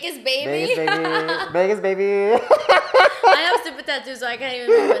 Just Vegas baby. Vegas baby. Vegas baby. I have stupid tattoos, so I can't even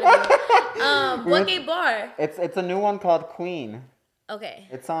remember what it is. What gay bar? It's a new one called Queen. Okay.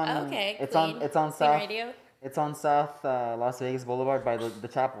 It's on. Okay. It's Queen. on. It's on Queen South. Radio. It's on South Las Vegas Boulevard by the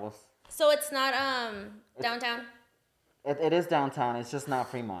chapels. So it's not downtown, It is downtown. It's just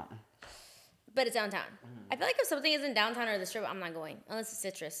not Fremont. but it's downtown. I feel like if something isn't downtown or the strip, I'm not going unless it's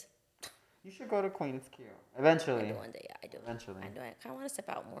citrus. You should go to Queen. It's cute. I Eventually. do one day. Yeah, I do. Eventually. I do. I kind of want to step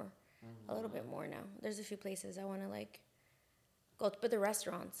out more, a little bit more now. There's a few places I want to like go to, but the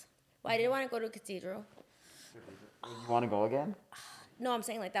restaurants. Well, I did want to go to a cathedral. You want to go again? No, I'm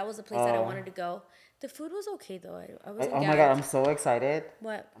saying like that was the place that I wanted to go. The food was okay though. I wasn't. Oh my god! I'm so excited.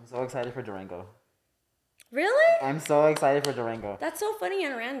 What? I'm so excited for Durango. Really? I'm so excited for Durango. That's so funny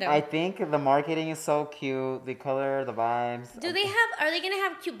and random. I think the marketing is so cute. The color, the vibes. Do they have? Are they gonna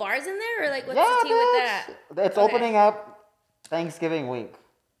have cute bars in there, or like what's Yeah, the tea with bitch. that? It's opening up Thanksgiving week.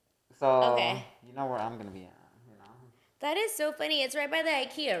 So Okay. you know where I'm gonna be at. You know. That is so funny. It's right by the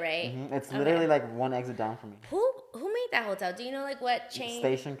IKEA, right? It's literally like one exit down from me. Who made that hotel? Do you know like what chain?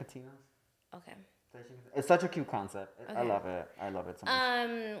 Station Casinos. Okay. It's such a cute concept. I Okay. love it. I love it so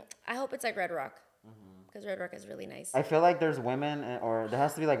much. I hope it's like Red Rock, because Red Rock is really nice. I feel like there's women, or there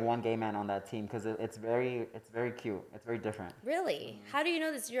has to be like one gay man on that team because it's very cute. It's very different. Really? How do you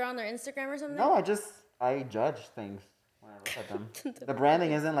know this? You're on their Instagram or something? No, I judge things when I look at them. The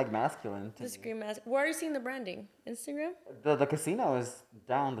branding isn't like masculine. To The me. Scream Mask. Where are you seeing the branding? Instagram? The casino is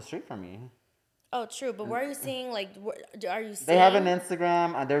down the street from me. Oh, true. But where are you seeing like? Are you seeing? They have an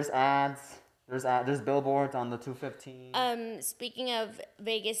Instagram. There's ads. There's billboards on the 215. Speaking of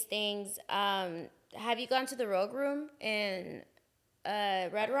Vegas things, have you gone to the Rogue Room in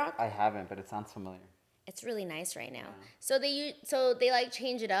Red Rock? I haven't, but it sounds familiar. It's really nice right now. So they like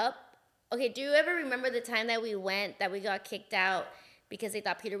change it up. Okay, do you ever remember the time that we went that we got kicked out because they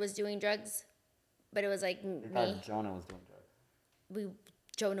thought Peter was doing drugs, but it was like They me. thought Jonah was doing drugs.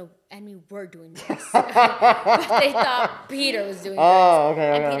 Jonah and me were doing drugs, but they thought Peter was doing drugs. Oh,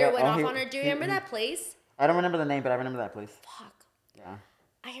 okay. And Peter okay. went Oh, off on her. Do you remember that place? I don't remember the name, but I remember that place. Fuck. Yeah.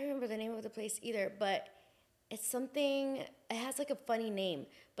 I don't remember the name of the place either, but it's something. It has like a funny name,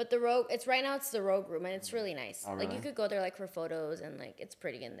 but it's right now. It's the Rogue Room, and it's really nice. Oh, Like really? you could go there like for photos, and like it's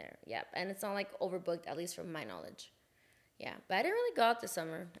pretty in there. Yeah, and it's not like overbooked, at least from my knowledge. Yeah, but I didn't really go out this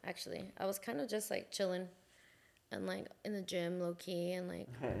summer. Actually, I was kind of just like chilling, and like in the gym, low key, and like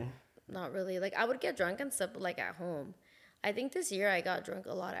not really. Like I would get drunk and stuff, but like at home. I think this year I got drunk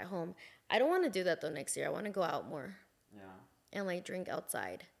a lot at home. I don't want to do that though next year. I want to go out more. Yeah. And like drink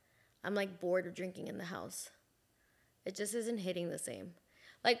outside. I'm like bored of drinking in the house. It just isn't hitting the same.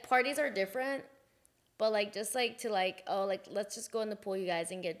 Like parties are different, But like just like to like, oh, like let's just go in the pool, you guys,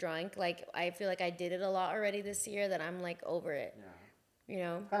 and get drunk. Like I feel like I did it a lot already this year that I'm like over it. Yeah. You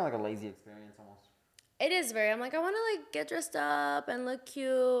know? It's kind of like a lazy experience almost. It is very. I'm like, I want to like get dressed up and look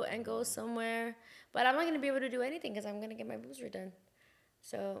cute and go somewhere, but I'm not gonna be able to do anything because I'm gonna get my boobs redone.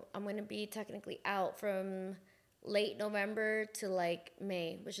 So I'm gonna be technically out from late November to like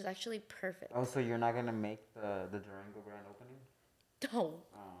May, which is actually perfect. Oh, so you're not gonna make the Durango grand opening? No.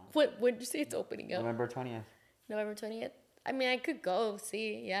 Oh. When did you say it's opening up? November 20th. November 20th. I mean, I could go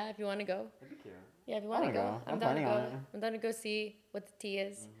see. Yeah, if you want to go. That'd be cute. Yeah, if you want to go. I'm down to planning go. on it. I'm down to go see what the tea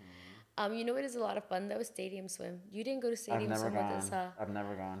is. You know what is a lot of fun though? Stadium swim. You didn't go to I've stadium never swim with us, gone. huh? I've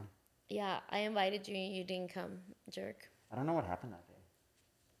never gone. Yeah, I invited you and you didn't come, jerk. I don't know what happened that day.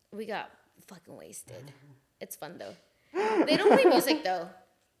 We got fucking wasted. It's fun though. They don't play music though.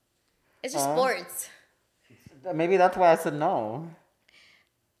 It's just sports. Maybe that's why I said no.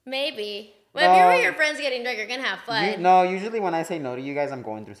 Maybe. But if you're with your friends getting drunk, you're gonna have fun. No, usually when I say no to you guys, I'm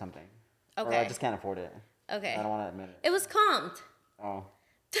going through something. Okay. Or I just can't afford it. Okay. I don't want to admit it. It was calmed. Oh.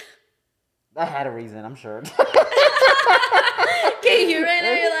 That had a reason, I'm sure. Okay, you right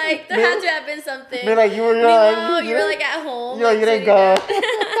now, you're like, there had to have been something. You're like, you were like at home. You didn't go.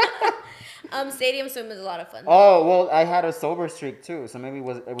 Stadium swim is a lot of fun. Oh, well, I had a sober streak too, so maybe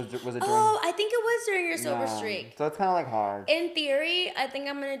was it during? Oh, I think it was during your sober streak. So it's kind of like hard. In theory, I think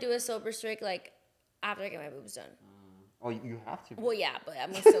I'm gonna do a sober streak like after I get my boobs done. Oh, you have to. Well, yeah, but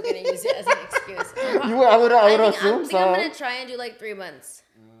I'm still gonna use it as an excuse. I would assume so. I'm gonna try and do like 3 months.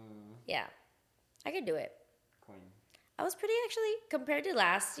 Yeah, I could do it. Queen. I was pretty actually compared to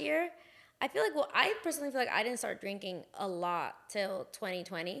last year. I feel like I personally feel like I didn't start drinking a lot till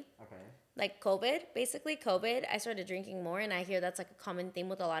 2020. Okay. Like COVID, basically COVID, I started drinking more, and I hear that's like a common theme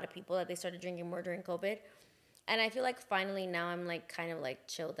with a lot of people that they started drinking more during COVID. And I feel like finally now I'm like kind of like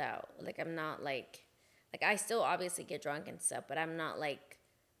chilled out. Like I'm not like I still obviously get drunk and stuff, but I'm not like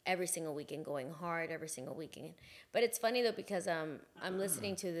every single weekend going hard every single weekend. But it's funny though because I'm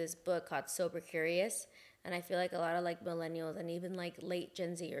listening to this book called Sober Curious, and I feel like a lot of like millennials and even like late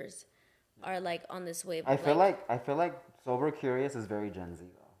Gen Zers are like on this wave. I feel like Sober Curious is very Gen Z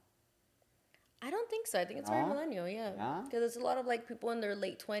though. I don't think so. I think it's very millennial, yeah. Because there's a lot of like people in their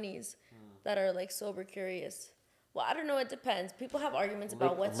late 20s that are like sober curious. Well, I don't know. It depends. People have arguments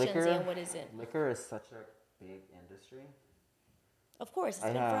about what's Gen Z and what isn't. Liquor is such a big industry. Of course, it's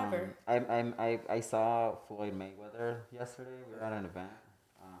been forever. I saw Floyd Mayweather yesterday. We were at an event,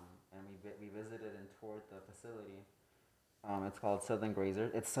 and we visited and toured the facility. It's called Southern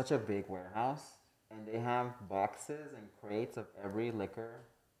Grazer. It's such a big warehouse, and they have boxes and crates of every liquor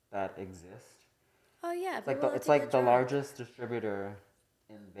that exists. Oh yeah, It's like the largest distributor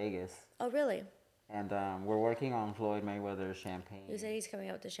in Vegas. Oh really? And we're working on Floyd Mayweather's champagne. You said he's coming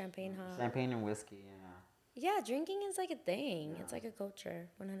out with the champagne, huh? Champagne and whiskey, yeah. Yeah, drinking is like a thing. Yeah. It's like a culture,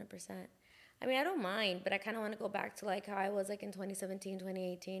 100%. I mean, I don't mind, but I kind of want to go back to like how I was like in 2017,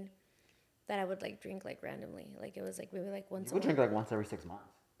 2018. That I would like drink like randomly. Like it was like maybe like once a month. You would drink like once every 6 months.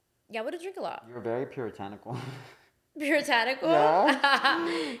 Yeah, I would drink a lot. You were very puritanical. Puritanical?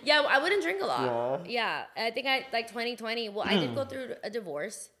 Yeah. Yeah, I wouldn't drink a lot. Yeah. I think like 2020, well, I did go through a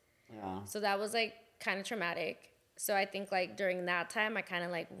divorce. Yeah. So that was like kind of traumatic. So I think like during that time, I kind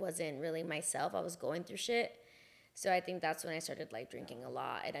of like wasn't really myself. I was going through shit. So I think that's when I started like drinking a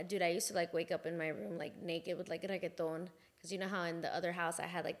lot. And I used to like wake up in my room like naked with like reggaeton. Because you know how in the other house I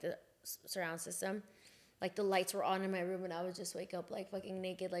had like the surround system. Like the lights were on in my room and I would just wake up like fucking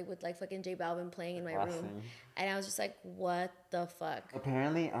naked, like with like fucking J Balvin playing in my room. And I was just like, what the fuck?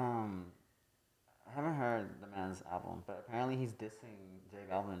 Apparently, I haven't heard the man's album, but apparently he's dissing J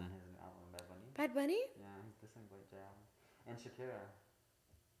Balvin in his album, Bad Bunny. Bad Bunny? Yeah, he's dissing J Balvin. And Shakira.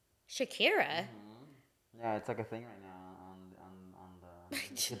 Shakira? Mm-hmm. Yeah, it's like a thing right now on the...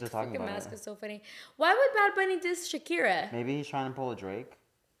 The just talking about mask it. is so funny. Why would Bad Bunny diss Shakira? Maybe he's trying to pull a Drake.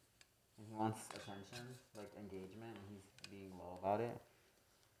 He wants attention, like engagement, and he's being low about it.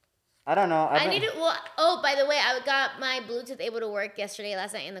 I don't know. By the way, I got my Bluetooth able to work last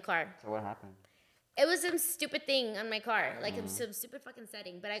night in the car. So what happened? It was some stupid thing on my car, like some stupid fucking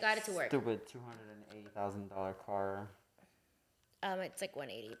setting, but I got it to work. Stupid $280,000 car. It's like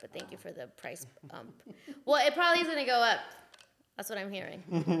 180, but thank you for the price bump. Well, it probably is gonna go up. That's what I'm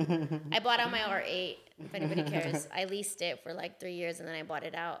hearing. I bought out my R8. If anybody cares, I leased it for like 3 years and then I bought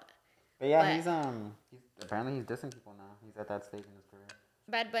it out. But yeah, he's apparently he's dissing people now. He's at that stage in his career.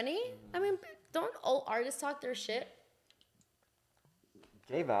 Bad Bunny? I mean, don't all artists talk their shit?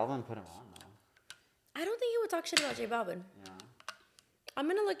 J Balvin put him on though. I don't think he would talk shit about J Balvin. Yeah. I'm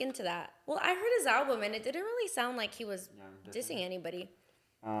gonna look into that. Well, I heard his album and it didn't really sound like he was dissing anybody.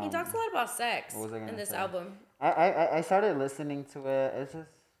 He talks a lot about sex What was I in gonna this say? album. I started listening to it. It's just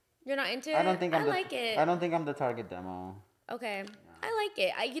You're not into I don't it? think I I'm the like I it. don't think I'm the target demo. Okay. I like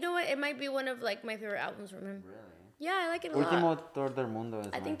it. You know what? It might be one of like my favorite albums from him. Really? Yeah, I like it a Último lot. Tour del Mundo is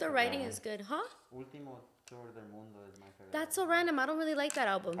I my think the favorite writing album. is good, huh? Último Tour del Mundo is my favorite That's so album. random. I don't really like that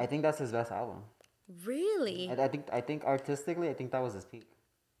album. I think that's his best album. Really? I think artistically, I think that was his peak.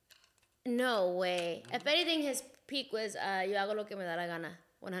 No way. If anything, his peak was Yo hago lo que me da la gana.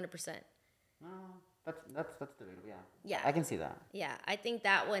 100%. No, that's debatable. Yeah. Yeah. I can see that. Yeah, I think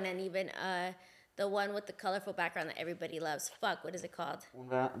that one and even the one with the colorful background that everybody loves. Fuck, what is it called?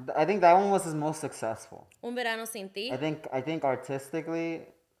 I think that one was his most successful. Un verano sin ti. I think artistically,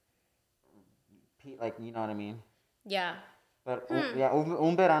 like you know what I mean. Yeah. But yeah,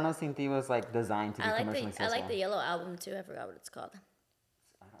 Un Verano Sin Ti was like designed to be I commercially like successful. the yellow album too. I forgot what it's called.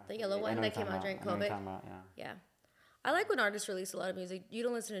 The yellow I one know that what came you're out during talking about. I know what you're COVID. talking about, yeah. Yeah. I like when artists release a lot of music. You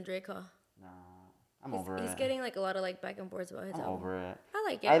don't listen to Drake, huh? No, I'm over it. He's getting like a lot of like back and forth about his I'm album. over it. I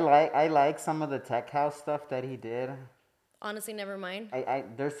like it. I like some of the tech house stuff that he did. Honestly, never mind.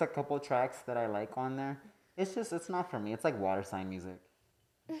 There's a couple tracks that I like on there. It's not for me. It's like water sign music.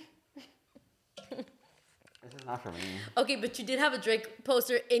 It's just not for me. Okay, but you did have a Drake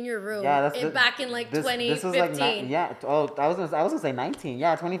poster in your room. Yeah, back in like this 2015. This was like yeah. Oh, I was gonna say 19.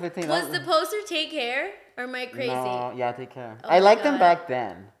 Yeah, 2015. Was the poster Take Care or am I crazy? No, yeah, Take Care. Oh I my liked them God. back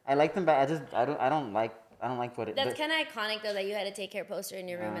then. I liked them back. I don't like what it. That's kind of iconic though that you had a Take Care poster in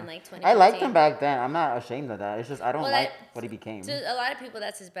your room in like 2015. I liked him back then. I'm not ashamed of that. It's just I don't Well, like what he became. To a lot of people,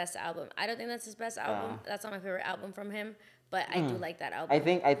 that's his best album. I don't think that's his best album. That's not my favorite album from him, but I do like that album. I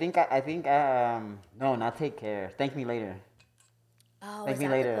think no, not Take Care. Thank Me Later. Oh, Thank is Me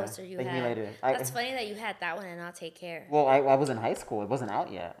that Later. the poster you Thank had? Me Later. That's funny that you had that one and not Take Care. Well, I was in high school. It wasn't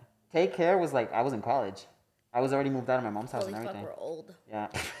out yet. Take Care was like I was in college. I was already moved out of my mom's house Holy and fuck, everything. we're old. Yeah.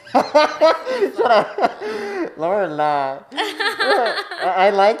 Shut up. Lauren, nah. I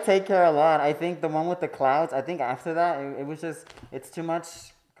like Take Care a lot. I think the one with the clouds, I think after that, it was just, it's too much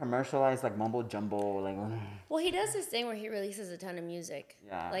commercialized, like mumbo jumbo. Like, Well, he does this thing where he releases a ton of music.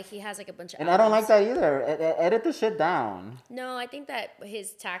 Yeah. Like he has like a bunch of and I don't like albums. that either. Edit the shit down. No, I think that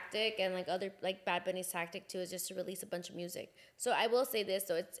his tactic and like other like Bad Bunny's tactic too is just to release a bunch of music. So I will say this,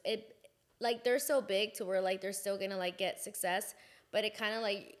 so it like they're so big to where like they're still gonna like get success, but it kind of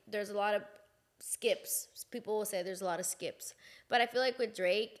like there's a lot of skips. People will say there's a lot of skips, but I feel like with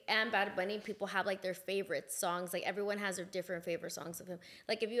Drake and Bad Bunny, people have like their favorite songs. Like everyone has their different favorite songs of him.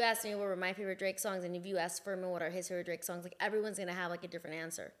 Like if you ask me what were my favorite Drake songs, and if you ask Furman what are his favorite Drake songs, like everyone's gonna have like a different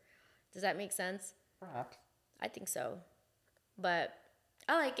answer. Does that make sense? Perhaps. I think so, but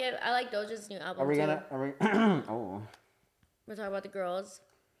I like it. I like Doja's new album Are we too. oh. We're talking about the girls.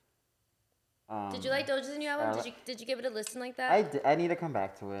 Did you like Doja's new album? Did you give it a listen like that? I need to come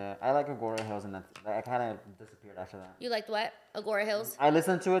back to it. I like Agora Hills, and I kind of disappeared after that. You liked what? Agora Hills? I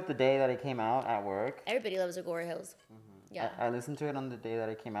listened to it the day that it came out at work. Everybody loves Agora Hills. Yeah. I listened to it on the day that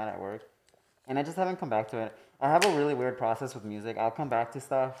it came out at work, and I just haven't come back to it. I have a really weird process with music. I'll come back to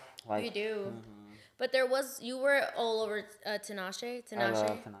stuff like You do. But you were all over Tinashe. I love Tinashe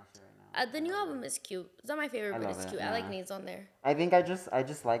right now. The new album is cute. It's not my favorite, but love it's it, cute. I like Needs on there. I think I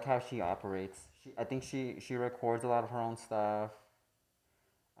just like how she operates. I think she records a lot of her own stuff.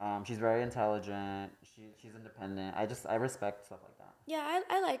 She's very intelligent. She's independent. I respect stuff like that. Yeah,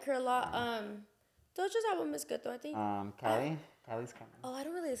 I like her a lot. Doja's album is good though, I think. Callie's coming. Oh, I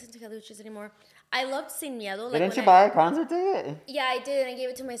don't really listen to Caluchis anymore. I loved Sin Miedo. Like Didn't you buy a concert ticket? Yeah, I did, and I gave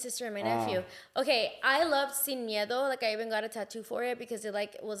it to my sister and my nephew. Okay, I loved Sin Miedo. Like I even got a tattoo for it because it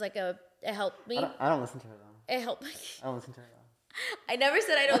like was like it helped me. I don't listen to her though. It helped me. I don't listen to her though. I never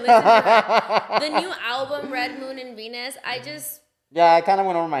said I don't listen to her. The new album, Red Moon and Venus, Yeah, I kind of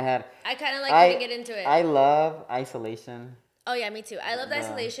went over my head. I kind of like couldn't get into it. I love Isolation. Oh yeah, me too. I love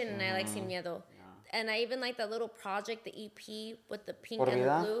Isolation and I like Sin Miedo. And I even like that little project, the EP with the pink and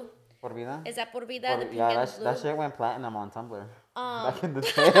the blue. Por Vida? Is that Por Vida? The pink Yeah, and the blue? that shit went platinum on Tumblr. Back in the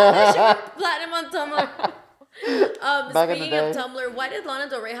day. That shit went platinum on Tumblr. Back in the Speaking of day. Tumblr, why did Lana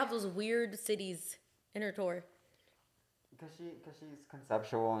Del Rey have those weird cities in her tour? Because she's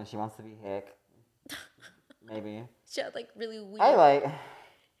conceptual and she wants to be hick. Maybe. She had like really weird.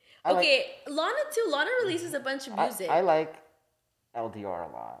 Okay, Lana too. Lana releases a bunch of music. I like LDR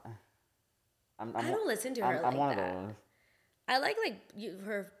a lot. I don't listen to her I'm like one that. of those. I like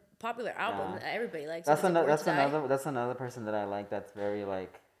her popular album that everybody likes. That's another person that I like. That's very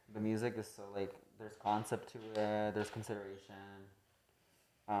like the music is so like there's concept to it. There's consideration.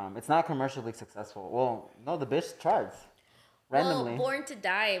 It's not commercially successful. Well, no, the bitch charts randomly. Well, Born to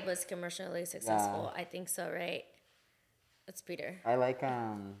Die was commercially successful. I think so, right? That's Peter. I like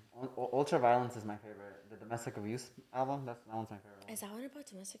Ultraviolence is my favorite. The Domestic Abuse album. That one's my favorite one. Is that one about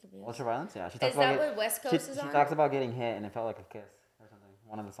domestic abuse? Ultraviolence, yeah. She talks Is about that what West Coast is she on? talks about getting hit and it felt like a kiss or something.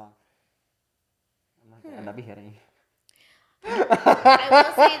 One of the songs. I'm like, and that'd be hitting. I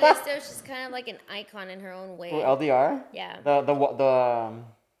will say this though, she's kind of like an icon in her own way. LDR. Yeah.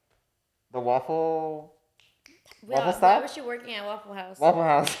 The waffle Why stop. was she working at Waffle House? Waffle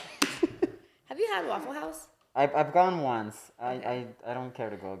House. Have you had Waffle House? I've gone once. Okay. I don't care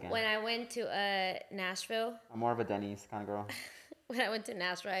to go again. When I went to Nashville. I'm more of a Denny's kind of girl. When I went to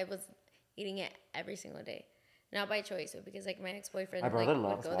Nashville, I was eating it every single day. Not by choice, but because like my ex-boyfriend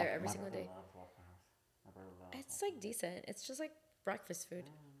would go there every single day. My brother loves It's like decent. It's just like breakfast food.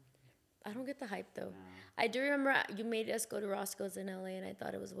 I don't get the hype though. I do remember you made us go to Roscoe's in LA, and I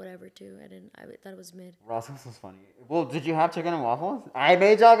thought it was whatever too. I thought it was mid. Roscoe's was funny. Well, did you have chicken and waffles? I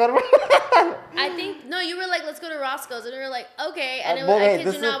made y'all go to. I think no, you were like, let's go to Roscoe's, and we were like, okay. And I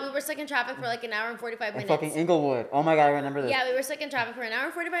kid you not, we were stuck in traffic for like an hour and 45 minutes. Fucking Inglewood. Oh my god, I remember this. Yeah, we were stuck in traffic for an hour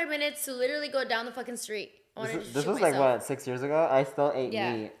and 45 minutes to literally go down the fucking street. This was like what, 6 years ago? I still ate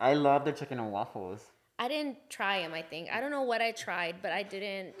meat. I love their chicken and waffles. I didn't try them, I think. I don't know what I tried, but I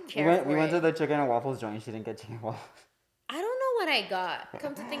didn't care we went to the chicken and waffles joint. She didn't get chicken and waffles. I don't know what I got.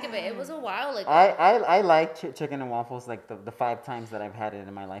 Come to think of it, it was a while ago. I like chicken and waffles like the 5 times that I've had it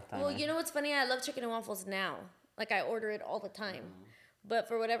in my lifetime. Well, you know what's funny? I love chicken and waffles now. Like, I order it all the time. But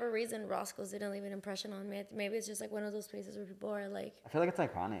for whatever reason, Roscoe's didn't leave an impression on me. Maybe it's just like one of those places where people are like... I feel like it's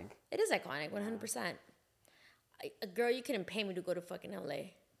iconic. It is iconic, 100%. Girl, you couldn't pay me to go to fucking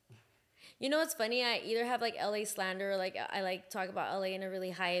LA. You know what's funny? I either have like LA slander, or like I like talk about LA in a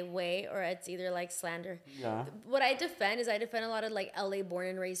really high way, or it's either like slander. Yeah. What I defend is I defend a lot of like LA born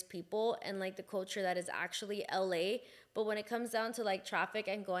and raised people and like the culture that is actually LA. But when it comes down to like traffic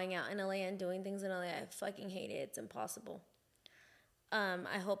and going out in LA and doing things in LA, I fucking hate it. It's impossible.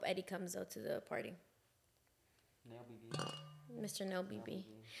 I hope Eddie comes out to the party. Nail BB. Mr. No BB.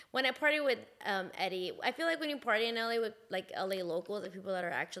 When I party with Eddie, I feel like when you party in LA with like LA locals, like people that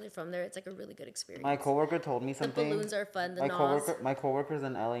are actually from there, it's like a really good experience. My coworker told me something. The balloons are fun. My coworker's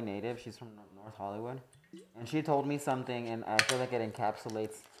an LA native. She's from North Hollywood, and she told me something, and I feel like it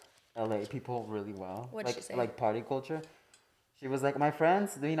encapsulates LA people really well. What did she say? Like party culture. She was like, my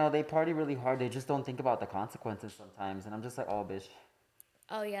friends, they party really hard. They just don't think about the consequences sometimes, and I'm just like, oh, bitch.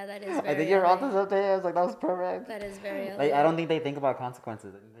 Oh yeah, that is very I think you're onto something. I was like, that was perfect. That is very like, I don't think they think about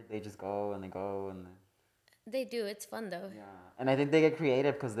consequences. I think they just go and they go and they do. It's fun though. Yeah. And I think they get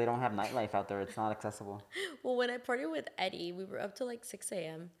creative because they don't have nightlife out there. It's not accessible. Well, when I partied with Eddie, we were up till like 6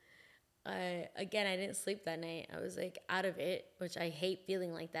 a.m. I didn't sleep that night. I was like out of it, which I hate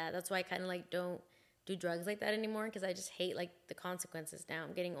feeling like that. That's why I kind of like don't do drugs like that anymore, because I just hate like the consequences now.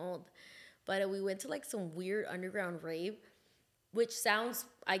 I'm getting old. But we went to like some weird underground rave, which sounds,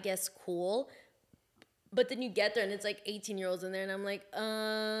 I guess, cool. But then you get there and it's like 18-year-olds in there, and I'm like, You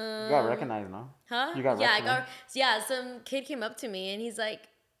got recognized, no? Huh? You got recognized. Some kid came up to me and he's like,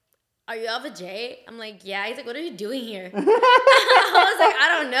 are you Alpha J? I'm like, yeah. He's like, what are you doing here? I was like, I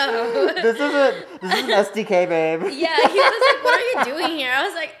don't know. This is an SDK, babe. Yeah, he was like, what are you doing here? I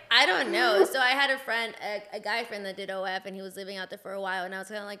was like, I don't know. So I had a friend, a guy friend that did OF, and he was living out there for a while, and I was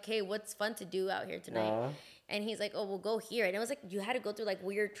kind of like, hey, what's fun to do out here tonight? Yeah. And he's like, oh, we'll go here. And it was like, you had to go through like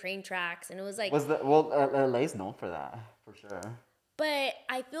weird train tracks, and it was like... LA's known for that, for sure. But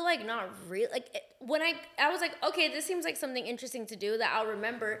I feel like not really. Like, when I was like, okay, this seems like something interesting to do that I'll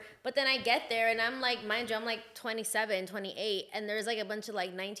remember. But then I get there and I'm like, mind you, I'm like 27, 28. And there's like a bunch of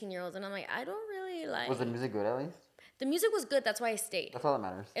like 19-year-olds. And I'm like, I don't really like... Was the music good at least? The music was good. That's why I stayed. That's all that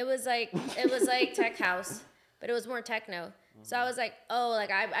matters. It was like tech house, but it was more techno. Mm-hmm. So I was like, oh, like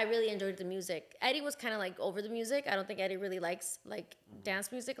I really enjoyed the music. Eddie was kind of like over the music. I don't think Eddie really likes like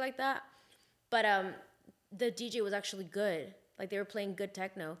dance music like that. But the DJ was actually good. Like, they were playing good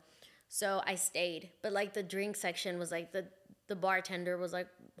techno. So I stayed. But, like, the drink section was, like, the bartender was, like,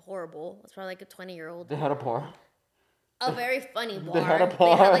 horrible. It was probably, like, a 20-year-old. They had a bar? A very funny bar. They had a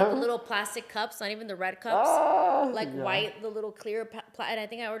bar? They had, like, the little plastic cups, not even the red cups. White, the little clear. And I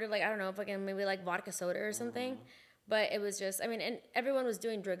think I ordered, like, I don't know, fucking maybe, like, vodka soda or something. But it was just, I mean, and everyone was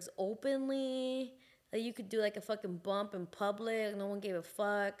doing drugs openly. Like, you could do, like, a fucking bump in public. No one gave a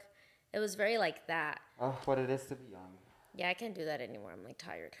fuck. It was very like that. Oh, what it is to be young. Yeah, I can't do that anymore. I'm like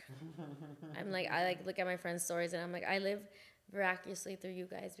tired. I'm like, I like look at my friends' stories and I'm like, I live miraculously through you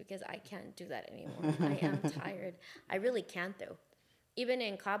guys because I can't do that anymore. I am tired. I really can't though. Even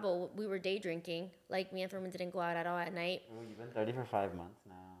in Cabo, we were day drinking. Like, me and Furman didn't go out at all at night. Ooh, you've been 30 for 5 months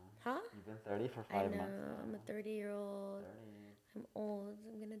now. Huh? You've been 30 for 5 months. I know. I'm a 30-year-old. I'm old.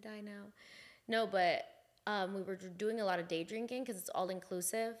 I'm gonna die now. No, but we were doing a lot of day drinking because it's all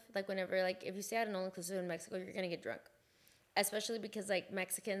inclusive. Like whenever, like if you stay at an all inclusive in Mexico, you're gonna get drunk. Especially because like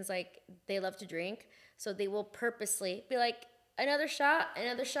Mexicans, like they love to drink, so they will purposely be like another shot,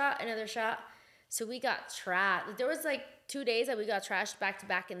 another shot, another shot. So we got trashed. There was like 2 days that we got trashed back to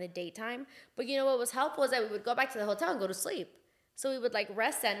back in the daytime. But you know what was helpful is that we would go back to the hotel and go to sleep. So we would like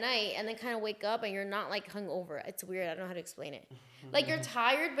rest at night and then kind of wake up and you're not like hungover. It's weird. I don't know how to explain it. Like you're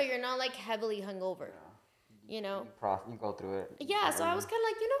tired, but you're not like heavily hungover. You know? You go through it. Yeah. So I was kind of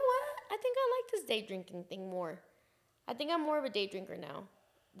like, you know what? I think I like this day drinking thing more. I think I'm more of a day drinker now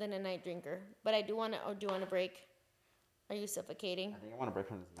than a night drinker. But I do want to break. Are you suffocating? I think I want to break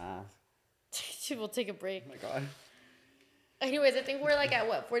from this mask. We'll take a break. Oh my god. Anyways, I think we're like at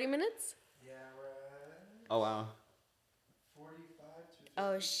what, 40 minutes? Yeah, we're at Oh wow. 45 to 50.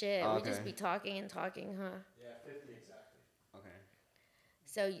 Oh shit, Oh, we okay. just be talking and talking, huh? Yeah, 50 exactly. Okay.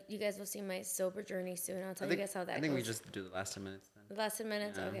 So you guys will see my sober journey soon. I'll tell you guys how that goes. I think we just do the last 10 minutes then. The last 10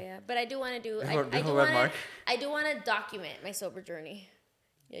 minutes? Yeah. Okay, yeah. But I do want to do, Before mark. I do want to document my sober journey.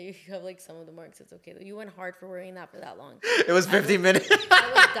 Yeah, you have like some of the marks. It's okay. You went hard for wearing that for that long. It was 50 minutes.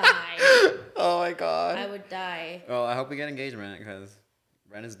 I would die. Oh my god. I would die. Well, I hope we get engagement because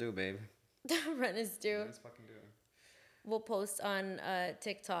rent is due, babe. Rent is due. Rent is fucking due. We'll post on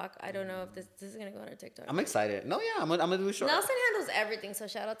TikTok. I don't know if this is gonna go on a TikTok. I'm excited. No, yeah, I'm gonna do shorts. Nelson handles everything, so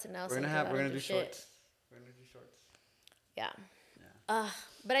shout out to Nelson. We're gonna do shorts. We're gonna do shorts. Yeah.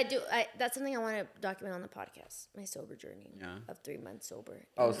 But that's something I want to document on the podcast. My sober journey. Yeah. Of 3 months sober.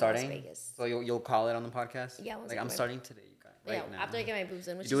 Oh, in starting? Las Vegas. So you'll call it on the podcast? Yeah, once like I I'm get my- starting today, you guys. Right Yeah, now. after I get my boobs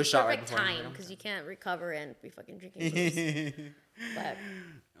in, which do is a shot right perfect before you time go. because you can't recover and be fucking drinking booze. But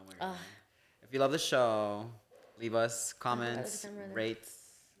Oh my god. If you love the show, leave us comments, camera there. rates,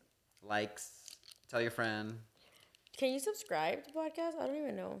 likes, tell your friend. can you subscribe to the podcast? I don't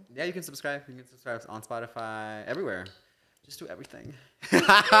even know. Yeah, you can subscribe. You can subscribe on Spotify, everywhere. Just do everything. Do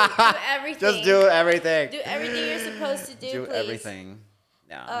everything. Just do everything. Do everything you're supposed to do, Do please. everything.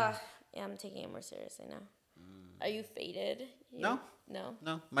 Yeah. Yeah, I'm taking it more seriously now. Are you faded? No. No?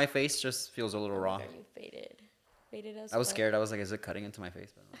 No, my face just feels a little raw. Are you faded? Faded as I was fuck? scared. I was like, is it cutting into my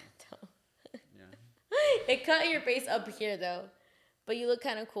face? But no. Yeah. It cut your face up here though, but you look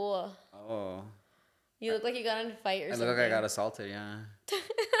kind of cool. Oh. You look like you got in a fight or I something. look like I got assaulted, yeah.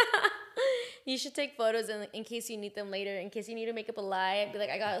 You should take photos in case you need them later. In case you need to make up a lie, I'd be like,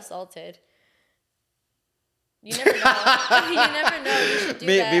 I got assaulted. You never know. You never know. You should do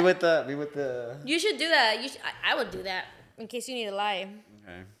that. Be with the. You should do that. I would do that in case you need a lie.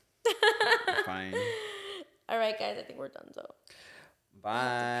 Okay. Fine. All right, guys. I think we're done. So.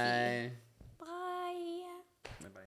 Bye.